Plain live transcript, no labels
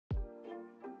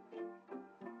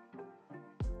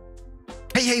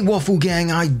Hey Waffle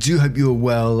Gang, I do hope you are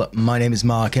well. My name is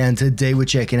Mark and today we're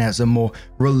checking out some more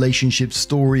relationship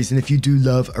stories, and if you do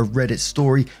love a Reddit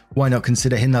story, why not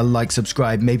consider hitting that like,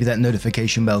 subscribe, maybe that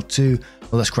notification bell too.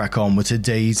 Well, let's crack on with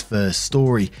today's first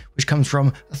story, which comes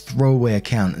from a throwaway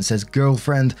account and says,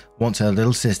 girlfriend wants her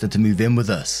little sister to move in with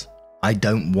us. I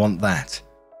don't want that.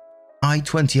 I,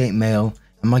 28 male,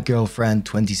 and my girlfriend,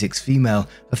 26 female,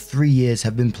 of 3 years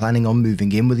have been planning on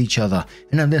moving in with each other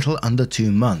in a little under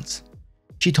 2 months.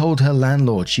 She told her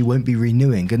landlord she won't be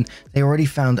renewing and they already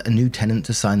found a new tenant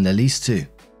to sign their lease to.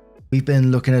 We've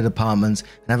been looking at apartments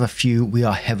and have a few we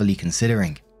are heavily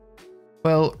considering.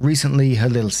 Well, recently her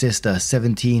little sister,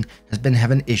 17, has been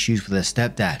having issues with her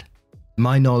stepdad. To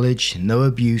my knowledge, no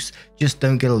abuse, just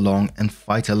don't get along and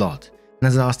fight a lot, and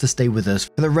has asked to stay with us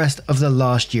for the rest of the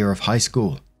last year of high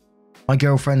school. My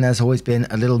girlfriend has always been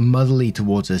a little motherly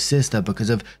towards her sister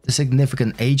because of the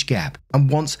significant age gap and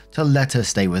wants to let her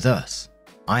stay with us.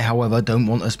 I, however, don't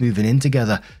want us moving in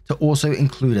together to also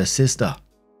include her sister.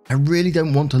 I really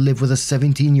don't want to live with a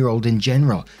 17-year-old in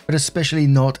general, but especially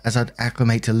not as I'd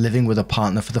acclimate to living with a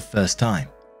partner for the first time.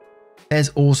 There's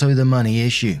also the money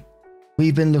issue.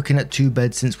 We've been looking at 2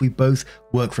 beds since we both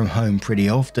work from home pretty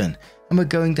often, and we're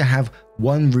going to have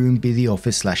one room be the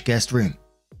office/guest room.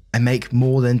 I make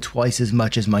more than twice as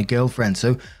much as my girlfriend,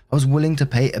 so I was willing to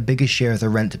pay a bigger share of the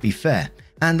rent to be fair,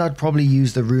 and I'd probably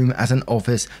use the room as an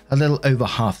office a little over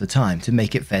half the time to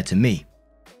make it fair to me.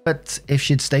 But if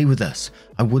she'd stay with us,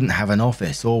 I wouldn't have an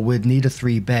office, or we'd need a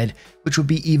 3-bed, which would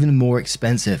be even more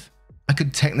expensive. I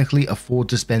could technically afford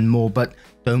to spend more, but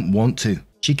don't want to.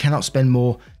 She cannot spend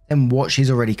more than what she's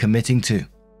already committing to.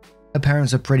 Her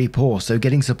parents are pretty poor, so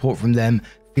getting support from them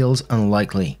feels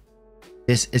unlikely.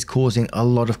 This is causing a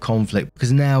lot of conflict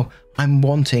because now I'm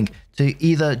wanting to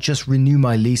either just renew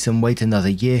my lease and wait another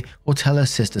year or tell her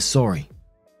sister sorry.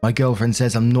 My girlfriend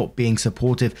says I'm not being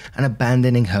supportive and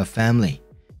abandoning her family.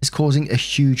 It's causing a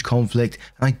huge conflict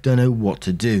and I don't know what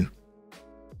to do.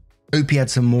 Opie had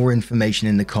some more information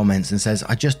in the comments and says,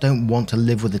 I just don't want to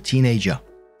live with a teenager.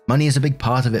 Money is a big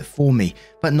part of it for me,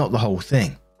 but not the whole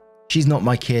thing. She's not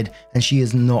my kid and she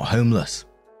is not homeless.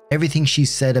 Everything she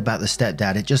said about the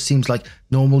stepdad, it just seems like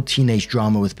normal teenage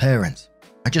drama with parents.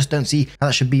 I just don't see how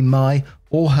that should be my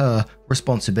or her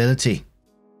responsibility.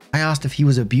 I asked if he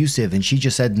was abusive and she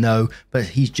just said no, but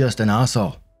he's just an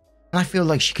arsehole. And I feel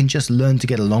like she can just learn to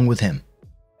get along with him.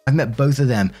 I've met both of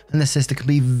them and the sister can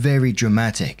be very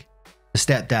dramatic. The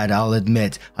stepdad, I'll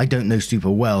admit, I don't know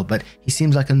super well, but he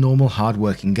seems like a normal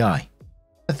hardworking guy.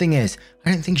 The thing is,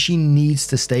 I don't think she needs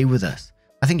to stay with us.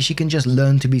 I think she can just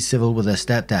learn to be civil with her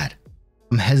stepdad.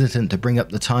 I'm hesitant to bring up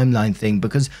the timeline thing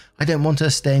because I don't want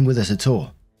her staying with us at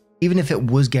all. Even if it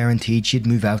was guaranteed she'd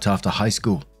move out after high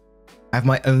school. I have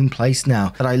my own place now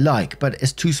that I like, but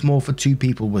it's too small for 2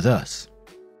 people with us.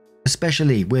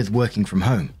 Especially with working from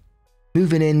home.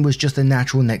 Moving in was just a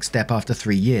natural next step after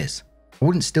 3 years. I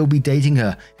wouldn't still be dating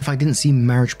her if I didn't see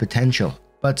marriage potential,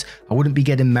 but I wouldn't be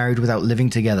getting married without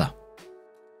living together.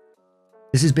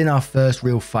 This has been our first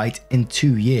real fight in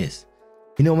 2 years.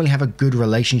 We normally have a good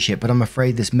relationship, but I'm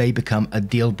afraid this may become a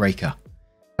deal breaker.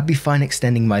 I'd be fine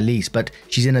extending my lease, but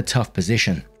she's in a tough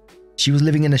position. She was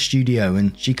living in a studio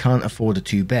and she can't afford a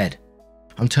 2-bed.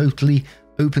 I'm totally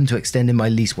open to extending my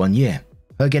lease 1 year,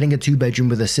 her getting a 2-bedroom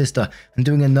with her sister and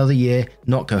doing another year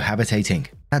not cohabitating.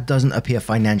 That doesn't appear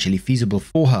financially feasible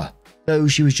for her. Though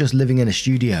she was just living in a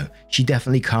studio, she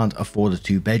definitely can't afford a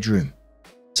 2-bedroom.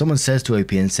 Someone says to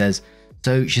Opie and says,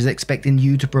 so she's expecting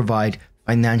you to provide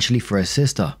financially for her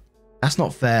sister. That's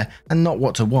not fair and not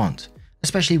what to want,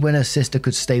 especially when her sister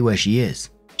could stay where she is.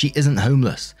 She isn't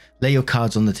homeless. Lay your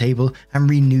cards on the table and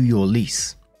renew your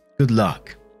lease. Good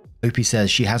luck. Opie says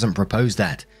she hasn't proposed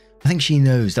that. I think she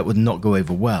knows that would not go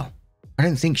over well. I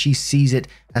don't think she sees it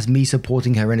as me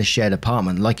supporting her in a shared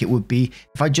apartment like it would be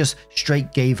if I just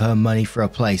straight gave her money for a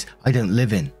place I don't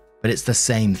live in, but it's the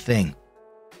same thing.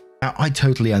 Now, I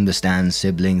totally understand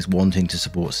siblings wanting to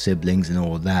support siblings and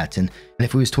all that, and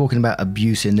if we was talking about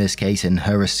abuse in this case and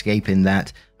her escaping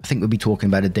that, I think we'd be talking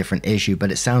about a different issue,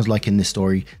 but it sounds like in this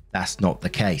story that's not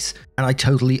the case. And I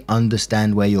totally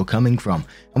understand where you're coming from.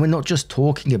 And we're not just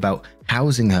talking about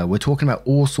housing her, we're talking about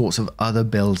all sorts of other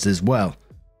bills as well.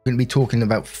 We're going to be talking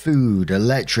about food,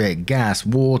 electric, gas,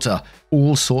 water,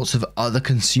 all sorts of other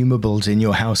consumables in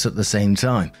your house at the same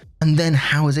time. And then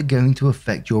how is it going to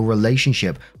affect your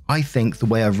relationship? I think the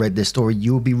way I've read this story,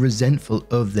 you will be resentful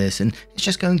of this and it's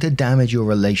just going to damage your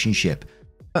relationship.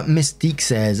 But Mystique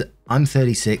says, I'm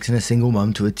 36 and a single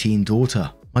mum to a teen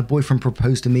daughter. My boyfriend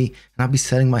proposed to me and I'll be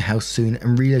selling my house soon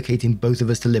and relocating both of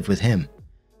us to live with him.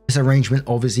 This arrangement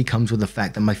obviously comes with the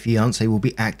fact that my fiance will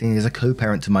be acting as a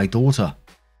co-parent to my daughter.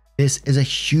 This is a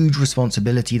huge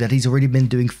responsibility that he's already been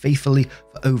doing faithfully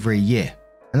for over a year,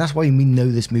 and that's why we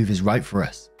know this move is right for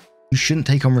us. You shouldn't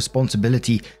take on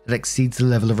responsibility that exceeds the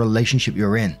level of relationship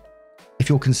you're in. If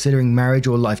you're considering marriage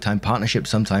or lifetime partnership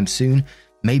sometime soon,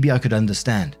 maybe I could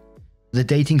understand. The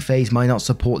dating phase might not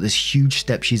support this huge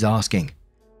step she's asking.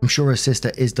 I'm sure her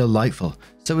sister is delightful,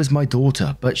 so is my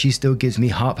daughter, but she still gives me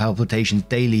heart palpitations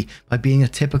daily by being a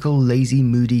typical lazy,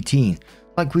 moody teen,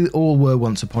 like we all were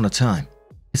once upon a time.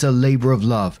 It's a labor of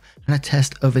love and a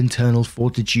test of internal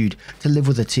fortitude to live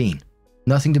with a teen.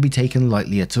 Nothing to be taken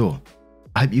lightly at all.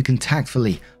 I hope you can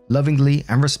tactfully, lovingly,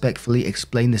 and respectfully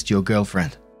explain this to your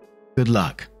girlfriend. Good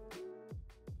luck.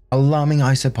 Alarming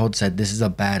Isopod said this is a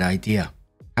bad idea.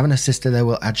 Having a sister there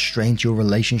will add strain to your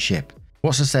relationship.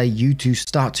 What's to say you two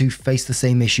start to face the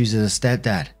same issues as a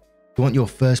stepdad? You want your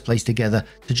first place together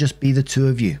to just be the two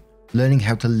of you, learning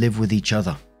how to live with each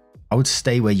other. I would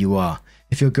stay where you are.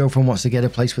 If your girlfriend wants to get a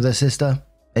place with her sister,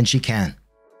 then she can.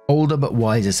 Older but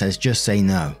wiser says just say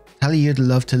no. Tell her you'd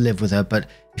love to live with her, but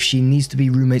if she needs to be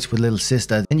roommates with little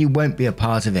sister, then you won't be a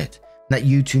part of it. That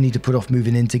you two need to put off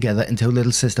moving in together until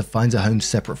little sister finds a home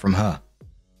separate from her.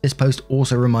 This post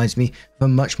also reminds me of a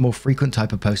much more frequent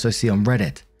type of post I see on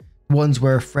Reddit. Ones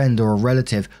where a friend or a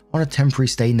relative on a temporary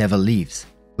stay never leaves.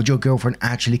 Would your girlfriend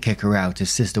actually kick her out if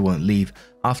sister won't leave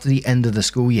after the end of the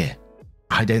school year?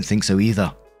 I don't think so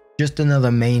either. Just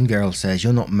another main girl says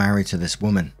you're not married to this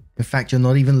woman. In fact, you're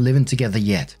not even living together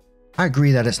yet. I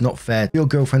agree that it's not fair for your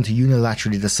girlfriend to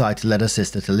unilaterally decide to let her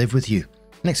sister to live with you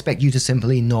and expect you to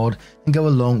simply nod and go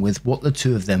along with what the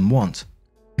two of them want.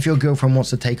 If your girlfriend wants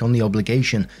to take on the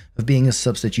obligation of being a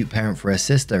substitute parent for her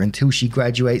sister until she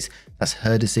graduates, that's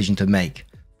her decision to make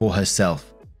for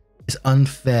herself. It's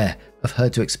unfair of her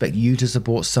to expect you to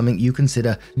support something you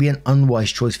consider to be an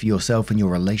unwise choice for yourself and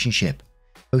your relationship,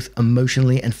 both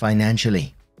emotionally and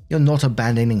financially. You're not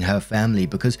abandoning her family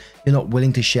because you're not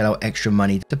willing to shell out extra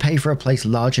money to pay for a place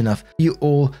large enough for you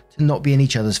all to not be in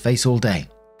each other's face all day,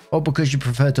 or because you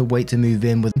prefer to wait to move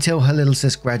in with until her little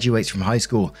sis graduates from high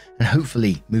school and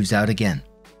hopefully moves out again.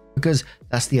 Because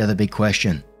that's the other big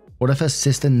question. What if her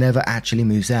sister never actually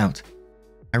moves out?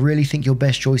 I really think your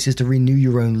best choice is to renew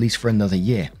your own lease for another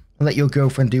year and let your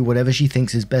girlfriend do whatever she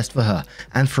thinks is best for her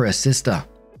and for her sister.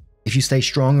 If you stay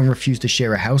strong and refuse to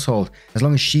share a household, as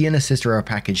long as she and her sister are a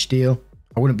package deal,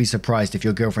 I wouldn't be surprised if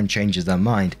your girlfriend changes her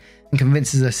mind and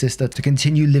convinces her sister to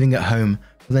continue living at home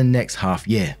for the next half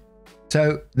year.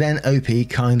 So then OP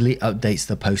kindly updates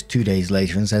the post 2 days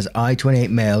later and says, I,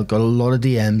 28 male, got a lot of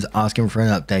DMs asking for an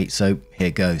update, so here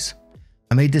goes.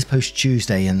 I made this post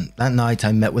Tuesday, and that night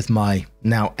I met with my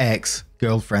now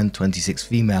ex-girlfriend, 26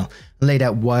 female, and laid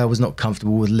out why I was not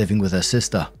comfortable with living with her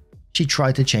sister. She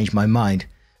tried to change my mind.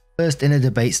 First in a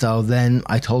debate style, then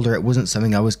I told her it wasn't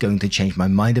something I was going to change my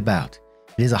mind about.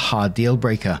 It is a hard deal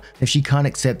breaker. If she can't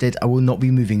accept it, I will not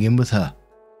be moving in with her.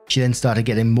 She then started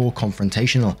getting more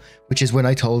confrontational, which is when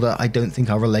I told her I don't think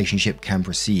our relationship can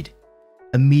proceed.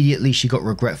 Immediately she got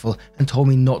regretful and told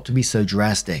me not to be so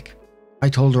drastic. I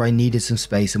told her I needed some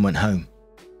space and went home.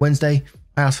 Wednesday,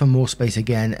 I asked for more space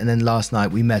again, and then last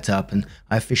night we met up and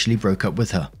I officially broke up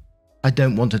with her. I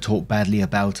don't want to talk badly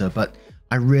about her, but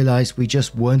I realized we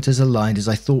just weren't as aligned as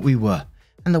I thought we were,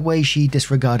 and the way she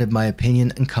disregarded my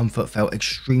opinion and comfort felt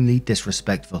extremely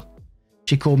disrespectful.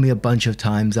 She called me a bunch of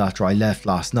times after I left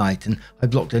last night, and I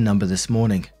blocked her number this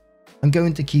morning. I'm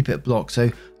going to keep it blocked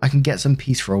so I can get some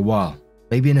peace for a while.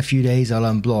 Maybe in a few days I'll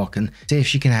unblock and see if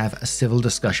she can have a civil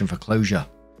discussion for closure,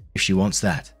 if she wants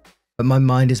that. But my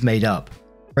mind is made up.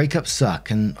 Breakups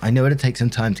suck, and I know it'll take some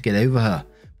time to get over her,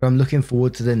 but I'm looking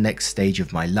forward to the next stage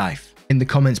of my life. In the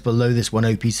comments below this one,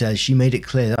 OP says she made it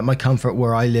clear that my comfort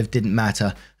where I live didn't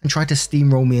matter and tried to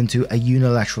steamroll me into a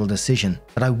unilateral decision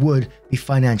that I would be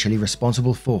financially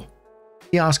responsible for.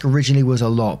 The ask originally was a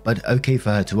lot, but okay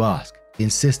for her to ask. The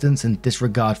insistence and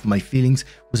disregard for my feelings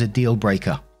was a deal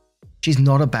breaker. She's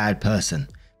not a bad person,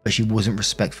 but she wasn't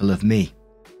respectful of me.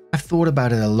 I've thought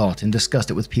about it a lot and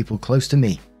discussed it with people close to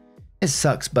me. It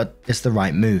sucks, but it's the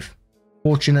right move.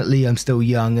 Fortunately, I'm still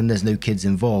young and there's no kids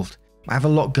involved. I have a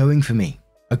lot going for me,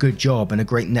 a good job and a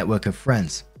great network of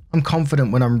friends. I'm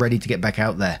confident when I'm ready to get back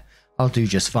out there, I'll do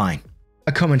just fine.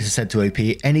 A commenter said to OP,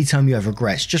 anytime you have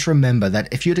regrets, just remember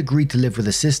that if you'd agreed to live with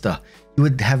a sister, you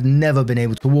would have never been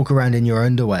able to walk around in your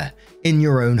underwear, in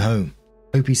your own home.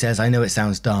 OP says, I know it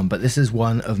sounds dumb, but this is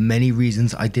one of many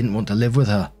reasons I didn't want to live with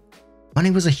her. Money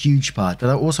was a huge part, but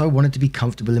I also wanted to be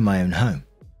comfortable in my own home.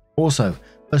 Also,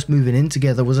 us moving in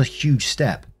together was a huge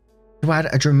step. To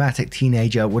add a dramatic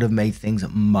teenager would have made things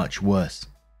much worse.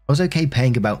 I was okay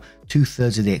paying about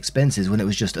 2/3 of the expenses when it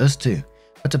was just us two,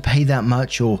 But to pay that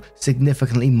much or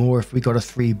significantly more if we got a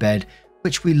 3-bed,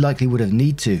 which we likely would have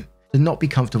need to not be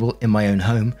comfortable in my own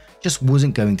home, just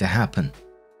wasn't going to happen.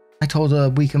 I told her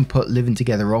we can put living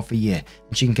together off a year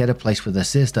and she can get a place with her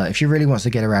sister if she really wants to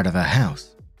get her out of her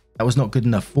house. That was not good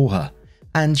enough for her,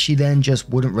 and she then just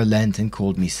wouldn't relent and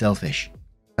called me selfish.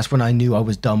 That's when I knew I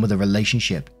was done with the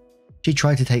relationship. She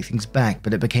tried to take things back,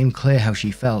 but it became clear how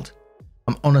she felt.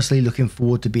 I'm honestly looking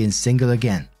forward to being single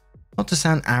again. Not to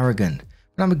sound arrogant,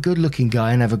 but I'm a good-looking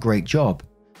guy and have a great job.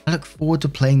 I look forward to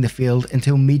playing the field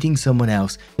until meeting someone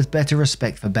else with better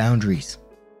respect for boundaries.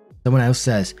 Someone else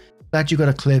says, glad you got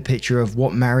a clear picture of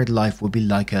what married life would be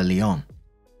like early on.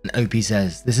 And OP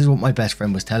says, this is what my best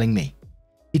friend was telling me.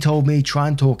 He told me try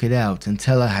and talk it out and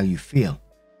tell her how you feel.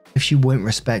 If she won't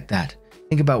respect that,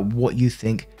 think about what you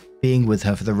think being with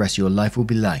her for the rest of your life will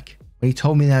be like. When he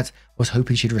told me that, I was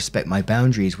hoping she'd respect my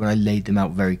boundaries when I laid them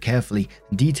out very carefully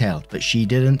and detailed, but she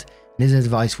didn't, and his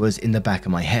advice was in the back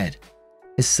of my head.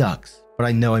 It sucks, but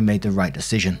I know I made the right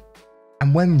decision.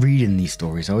 And when reading these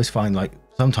stories, I always find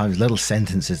sometimes little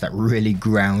sentences that really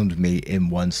ground me in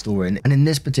one story. And in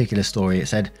this particular story, it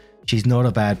said, she's not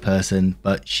a bad person,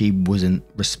 but she wasn't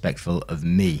respectful of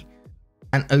me.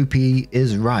 And OP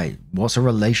is right. What's a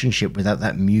relationship without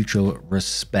that mutual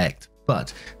respect?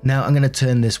 But now I'm going to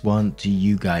turn this one to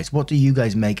you guys. What do you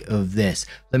guys make of this?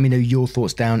 Let me know your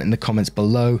thoughts down in the comments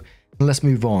below. And let's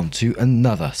move on to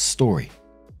another story.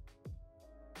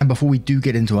 And before we do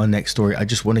get into our next story, I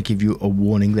just want to give you a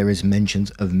warning. There is mentions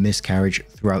of miscarriage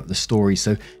throughout the story.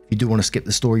 So if you do want to skip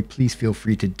the story, please feel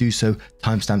free to do so.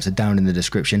 Timestamps are down in the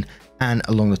description and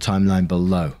along the timeline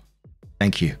below.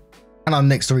 Thank you. And our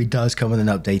next story does come with an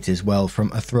update as well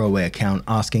from a throwaway account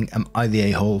asking, am I the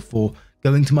a-hole for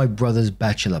going to my brother's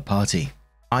bachelor party?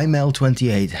 I'm male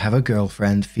 28, have a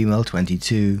girlfriend, female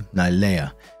 22,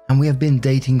 Nylea, and we have been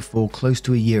dating for close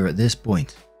to a year at this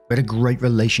point. We had a great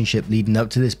relationship leading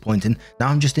up to this point, and now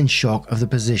I'm just in shock of the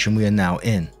position we are now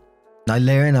in.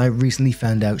 Nylea and I recently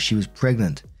found out she was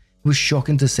pregnant. It was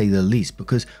shocking to say the least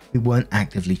because we weren't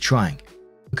actively trying.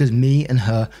 Because me and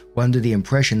her were under the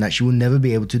impression that she will never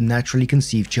be able to naturally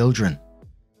conceive children.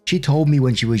 She told me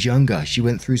when she was younger she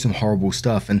went through some horrible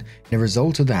stuff, and in a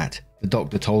result of that, the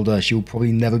doctor told her she will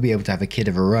probably never be able to have a kid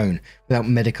of her own without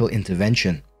medical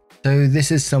intervention. So this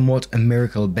is somewhat a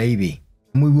miracle baby.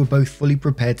 And we were both fully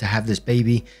prepared to have this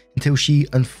baby until she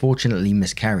unfortunately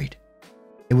miscarried.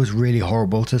 It was really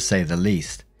horrible to say the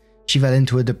least. She fell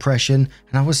into a depression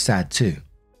and I was sad too.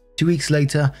 2 weeks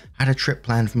later, I had a trip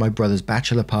planned for my brother's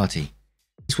bachelor party.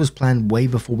 This was planned way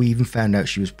before we even found out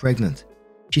she was pregnant.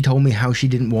 She told me how she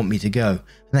didn't want me to go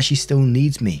and that she still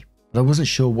needs me, but I wasn't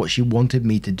sure what she wanted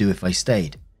me to do if I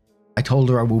stayed. I told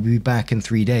her I will be back in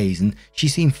 3 days and she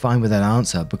seemed fine with that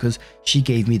answer because she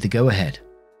gave me the go-ahead.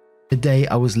 The day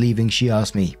I was leaving, she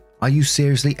asked me, are you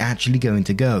seriously actually going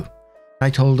to go? I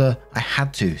told her I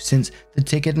had to since the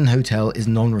ticket and hotel is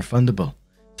non-refundable,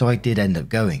 so I did end up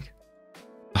going.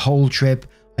 The whole trip,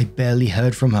 I barely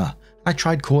heard from her. I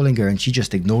tried calling her and she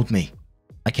just ignored me.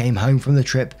 I came home from the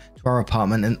trip to our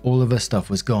apartment and all of her stuff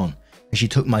was gone, and she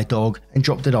took my dog and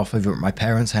dropped it off over at my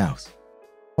parents' house.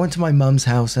 I went to my mum's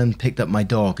house and picked up my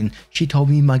dog, and she told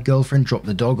me my girlfriend dropped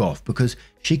the dog off because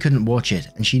she couldn't watch it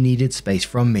and she needed space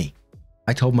from me.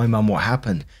 I told my mum what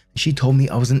happened, and she told me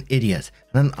I was an idiot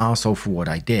and an arsehole for what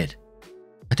I did.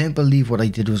 I don't believe what I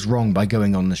did was wrong by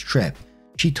going on this trip.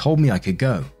 She told me I could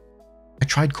go. I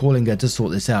tried calling her to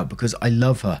sort this out because I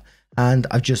love her and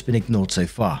I've just been ignored so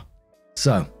far.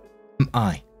 So, am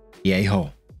I the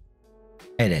a-hole?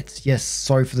 Edit. Yes,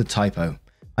 sorry for the typo.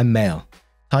 I'm male.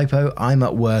 Typo, I'm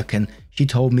at work and she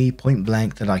told me point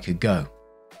blank that I could go.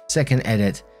 Second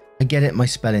edit. I get it, my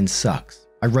spelling sucks.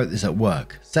 I wrote this at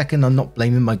work. Second, I'm not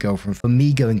blaming my girlfriend for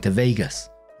me going to Vegas.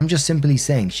 I'm just simply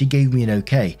saying she gave me an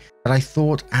okay, but I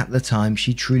thought at the time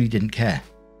she truly didn't care.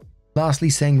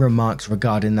 Lastly, saying remarks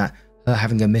regarding that her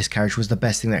having a miscarriage was the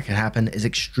best thing that could happen is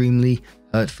extremely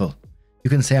hurtful.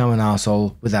 You can say I'm an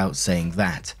arsehole without saying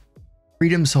that.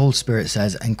 Freedom Soul Spirit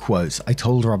says, and quotes, I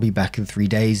told her I'll be back in 3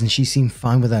 days and she seemed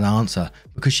fine with that answer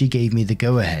because she gave me the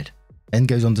go-ahead. Then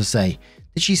goes on to say,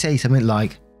 did she say something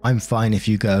like, I'm fine if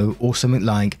you go, or something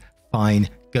like, fine,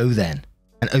 go then?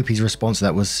 And OP's response to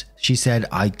that was, she said,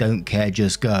 I don't care,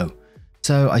 just go.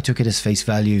 So I took it as face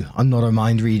value, I'm not a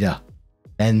mind reader.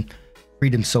 Then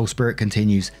Freedom Soul Spirit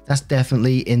continues, that's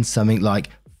definitely in something like,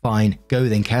 fine, go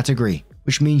then category,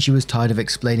 which means she was tired of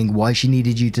explaining why she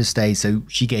needed you to stay, so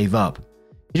she gave up.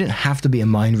 You didn't have to be a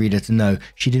mind reader to know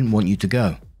she didn't want you to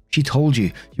go. She told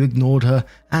you, you ignored her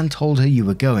and told her you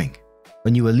were going.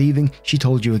 When you were leaving, she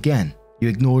told you again. You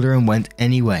ignored her and went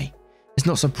anyway. It's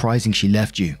not surprising she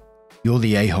left you. You're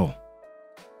the a-hole.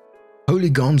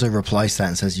 Totally Gonzo replies to that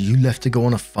and says, you left to go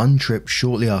on a fun trip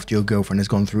shortly after your girlfriend has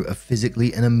gone through a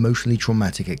physically and emotionally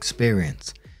traumatic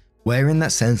experience. Where in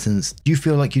that sentence do you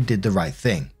feel like you did the right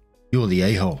thing? You're the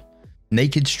a-hole.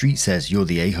 Naked Street says, you're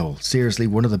the a-hole. Seriously,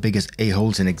 one of the biggest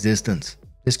a-holes in existence.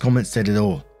 This comment said it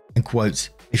all, and quotes,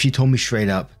 if she told me straight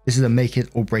up, this is a make it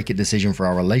or break it decision for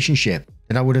our relationship,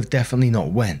 then I would have definitely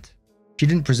not went. She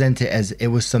didn't present it as it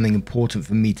was something important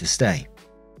for me to stay.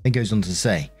 It goes on to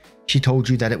say, she told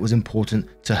you that it was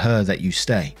important to her that you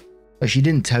stay, but she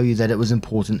didn't tell you that it was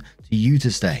important to you to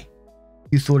stay.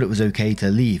 You thought it was okay to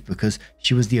leave because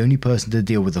she was the only person to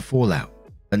deal with the fallout,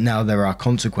 but now there are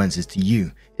consequences to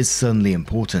you. It's suddenly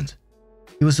important.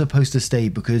 You were supposed to stay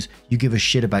because you give a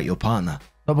shit about your partner,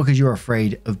 not because you're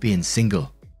afraid of being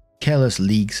single. Careless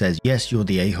League says, yes, you're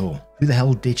the a-hole. Who the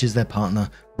hell ditches their partner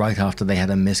right after they had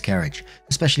a miscarriage,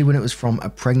 especially when it was from a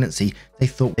pregnancy they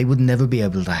thought they would never be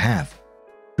able to have?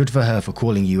 Good for her for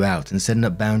calling you out and setting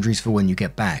up boundaries for when you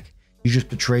get back. You just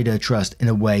betrayed her trust in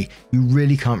a way you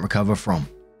really can't recover from.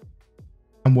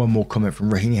 And one more comment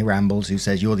from Rahini Rambles, who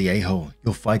says, you're the a-hole.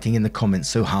 You're fighting in the comments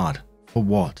so hard. For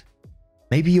what?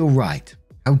 Maybe you're right.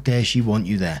 How dare she want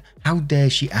you there? How dare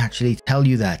she actually tell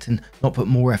you that and not put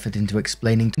more effort into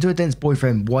explaining to a dense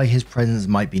boyfriend why his presence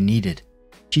might be needed?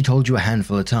 She told you a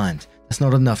handful of times. That's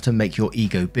not enough to make your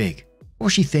ego big. What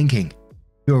was she thinking?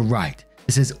 You're right.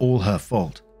 This is all her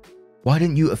fault. Why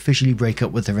didn't you officially break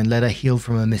up with her and let her heal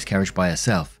from her miscarriage by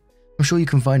herself? I'm sure you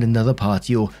can find another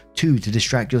party or two to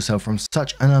distract yourself from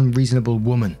such an unreasonable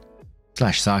woman.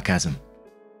 /sarcasm.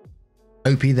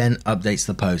 OP then updates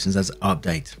the post and says,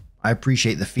 update. I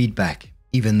appreciate the feedback,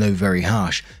 even though very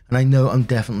harsh, and I know I'm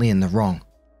definitely in the wrong.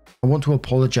 I want to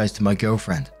apologize to my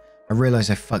girlfriend. I realize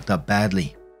I fucked up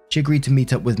badly. She agreed to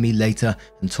meet up with me later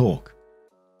and talk.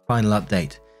 Final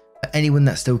update. For anyone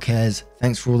that still cares,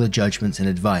 thanks for all the judgments and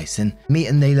advice, and me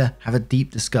and Naila have a deep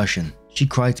discussion. She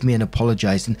cried to me and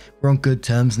apologized, and we're on good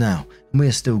terms now, and we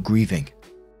are still grieving.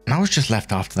 And I was just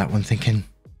left after that one thinking,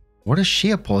 what is she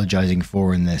apologizing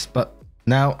for in this? But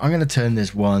now I'm going to turn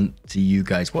this one to you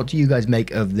guys. What do you guys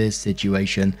make of this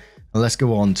situation? And let's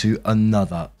go on to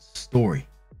another story.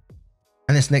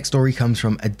 And this next story comes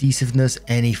from Adhesiveness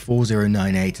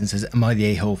NE4098 and says, am I the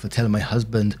a-hole for telling my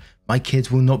husband my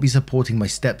kids will not be supporting my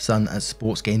stepson at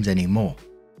sports games anymore?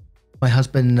 My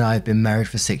husband and I have been married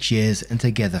for 6 years and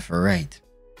together for 8.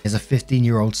 He has a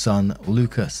 15-year-old son,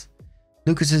 Lucas.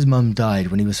 Lucas's mum died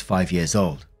when he was 5 years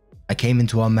old. I came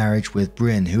into our marriage with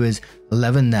Bryn, who is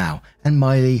 11 now, and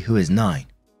Miley, who is 9.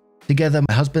 Together,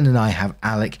 my husband and I have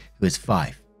Alec, who is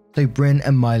 5. So Bryn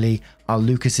and Miley are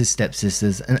Lucas's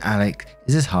stepsisters and Alec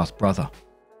is his half-brother.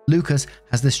 Lucas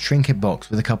has this trinket box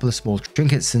with a couple of small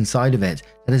trinkets inside of it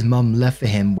that his mum left for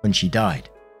him when she died.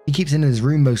 He keeps it in his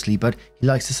room mostly, but he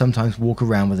likes to sometimes walk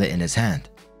around with it in his hand.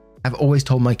 I've always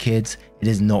told my kids it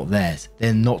is not theirs.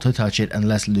 They're not to touch it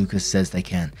unless Lucas says they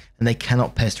can, and they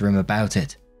cannot pester him about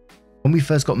it. When we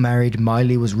first got married,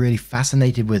 Miley was really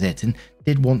fascinated with it and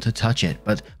did want to touch it,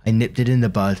 but I nipped it in the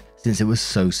bud since it was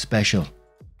so special.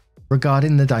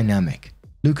 Regarding the dynamic,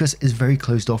 Lucas is very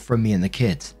closed off from me and the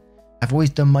kids. I've always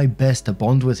done my best to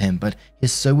bond with him, but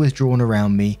he's so withdrawn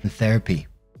around me in therapy,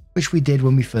 which we did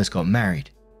when we first got married.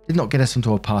 Did not get us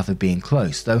onto a path of being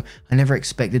close, though I never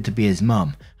expected to be his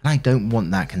mum, and I don't want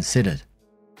that considered.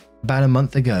 About a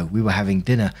month ago, we were having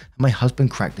dinner and my husband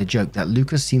cracked a joke that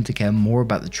Lucas seemed to care more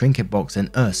about the trinket box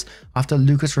than us after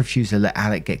Lucas refused to let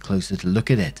Alec get closer to look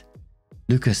at it.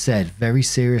 Lucas said very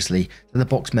seriously that the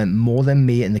box meant more than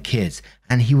me and the kids,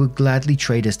 and he would gladly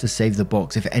trade us to save the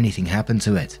box if anything happened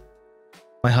to it.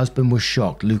 My husband was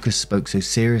shocked Lucas spoke so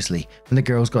seriously and the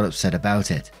girls got upset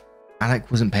about it. Alec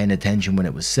wasn't paying attention when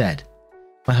it was said.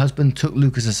 My husband took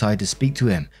Lucas aside to speak to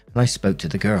him and I spoke to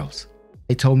the girls.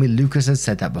 They told me Lucas had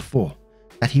said that before,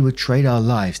 that he would trade our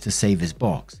lives to save his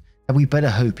box, that we better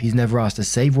hope he's never asked to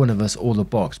save one of us or the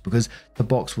box because the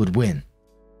box would win.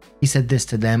 He said this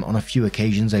to them on a few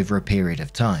occasions over a period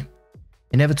of time.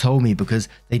 They never told me because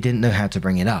they didn't know how to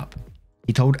bring it up.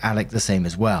 He told Alec the same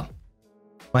as well.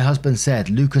 My husband said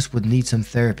Lucas would need some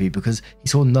therapy because he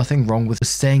saw nothing wrong with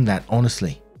saying that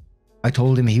honestly. I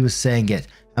told him he was saying it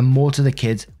and more to the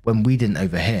kids when we didn't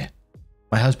overhear.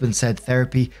 My husband said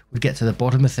therapy would get to the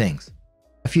bottom of things.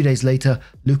 A few days later,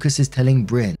 Lucas is telling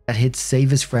Bryn that he'd save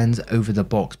his friends over the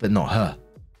box but not her.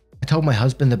 I told my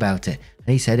husband about it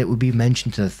and he said it would be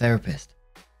mentioned to the therapist.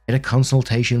 He had a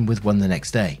consultation with one the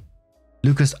next day.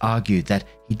 Lucas argued that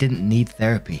he didn't need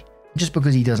therapy. Just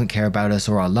because he doesn't care about us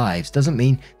or our lives doesn't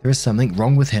mean there is something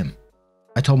wrong with him.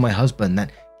 I told my husband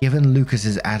that given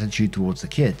Lucas's attitude towards the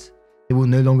kids, they will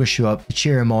no longer show up to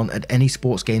cheer him on at any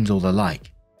sports games or the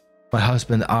like. My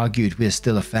husband argued we are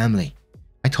still a family.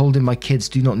 I told him my kids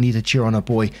do not need to cheer on a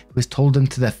boy who has told them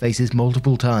to their faces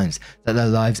multiple times that their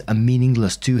lives are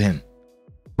meaningless to him.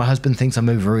 My husband thinks I'm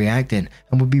overreacting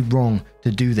and would be wrong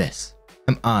to do this.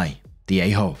 Am I the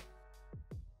a-hole?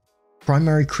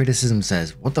 Primary criticism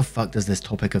says, what the fuck does this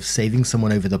topic of saving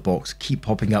someone over the box keep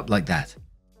popping up like that?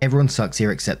 Everyone sucks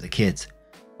here except the kids.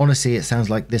 Honestly, it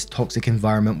sounds like this toxic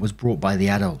environment was brought by the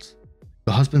adults.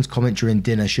 Your husband's comment during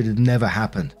dinner should have never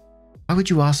happened. Why would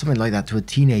you ask something like that to a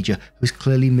teenager who is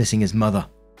clearly missing his mother?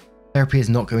 Therapy is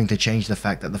not going to change the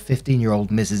fact that the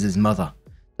 15-year-old misses his mother,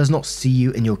 does not see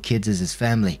you and your kids as his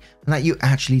family, and that you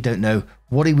actually don't know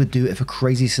what he would do if a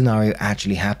crazy scenario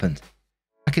actually happened.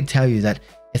 I could tell you that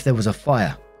if there was a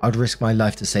fire, I'd risk my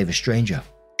life to save a stranger.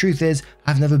 Truth is,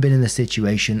 I've never been in this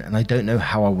situation and I don't know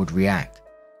how I would react.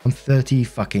 I'm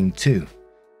 32.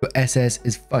 Your SS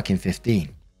is fucking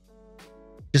 15.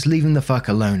 Just leave him the fuck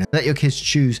alone and let your kids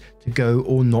choose to go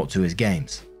or not to his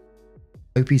games.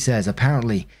 Opie says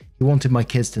apparently he wanted my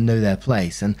kids to know their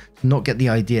place and to not get the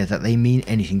idea that they mean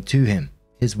anything to him.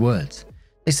 His words.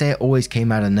 They say it always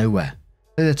came out of nowhere.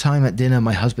 At the time at dinner,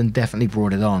 my husband definitely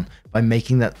brought it on by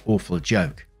making that awful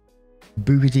joke.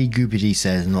 Boopity Goopity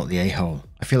says not the a-hole.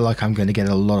 I feel like I'm going to get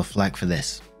a lot of flack for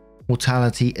this.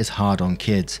 Mortality is hard on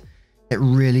kids. It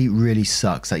really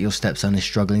sucks that your stepson is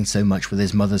struggling so much with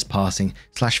his mother's passing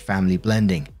 / family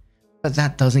blending. But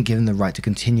that doesn't give him the right to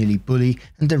continually bully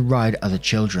and deride other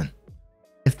children.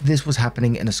 If this was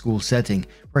happening in a school setting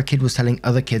where a kid was telling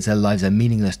other kids their lives are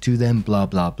meaningless to them, blah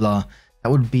blah blah, that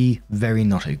would be very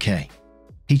not okay.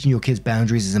 Teaching your kids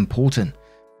boundaries is important.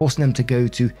 Forcing them to go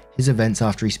to his events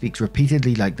after he speaks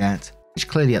repeatedly like that, which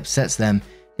clearly upsets them,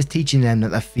 is teaching them that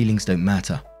their feelings don't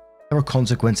matter. There are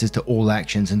consequences to all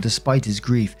actions, and despite his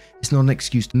grief, it's not an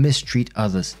excuse to mistreat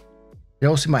others. It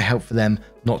also might help for them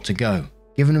not to go,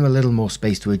 giving him a little more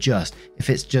space to adjust if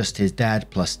it's just his dad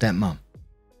plus stepmom.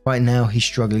 Right now, he's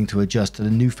struggling to adjust to the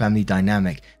new family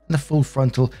dynamic, and the full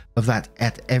frontal of that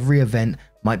at every event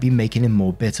might be making him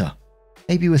more bitter.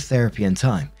 Maybe with therapy and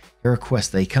time, he requests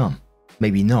they come.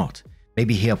 Maybe not.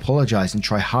 Maybe he apologizes and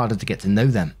try harder to get to know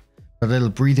them. But a little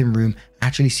breathing room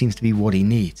actually seems to be what he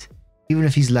needs, even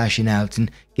if he's lashing out and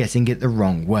getting it the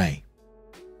wrong way.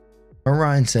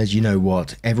 Orion says, you know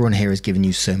what, everyone here has given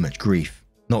you so much grief.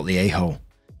 Not the a-hole.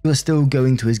 You are still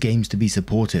going to his games to be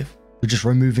supportive. You're just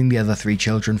removing the other 3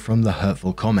 children from the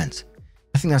hurtful comments.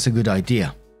 I think that's a good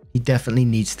idea. He definitely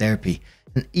needs therapy,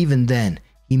 and even then,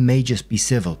 he may just be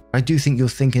civil. I do think you're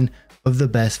thinking of the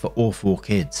best for all 4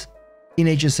 kids.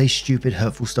 Teenagers say stupid,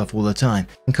 hurtful stuff all the time,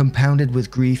 and compounded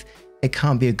with grief, it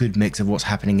can't be a good mix of what's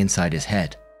happening inside his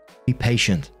head. Be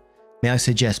patient. May I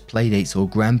suggest playdates or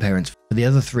grandparents for the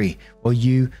other 3 while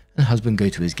you and husband go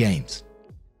to his games.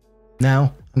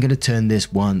 Now, I'm going to turn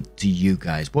this one to you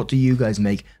guys. What do you guys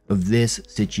make of this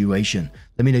situation?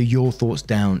 Let me know your thoughts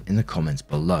down in the comments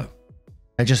below.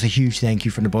 And just a huge thank you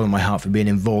from the bottom of my heart for being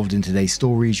involved in today's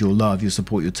stories. Your love, your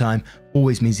support, your time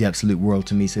always means the absolute world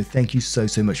to me. So thank you so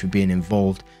much for being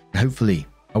involved. And hopefully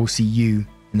I will see you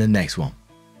in the next one.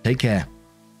 Take care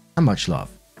and much love.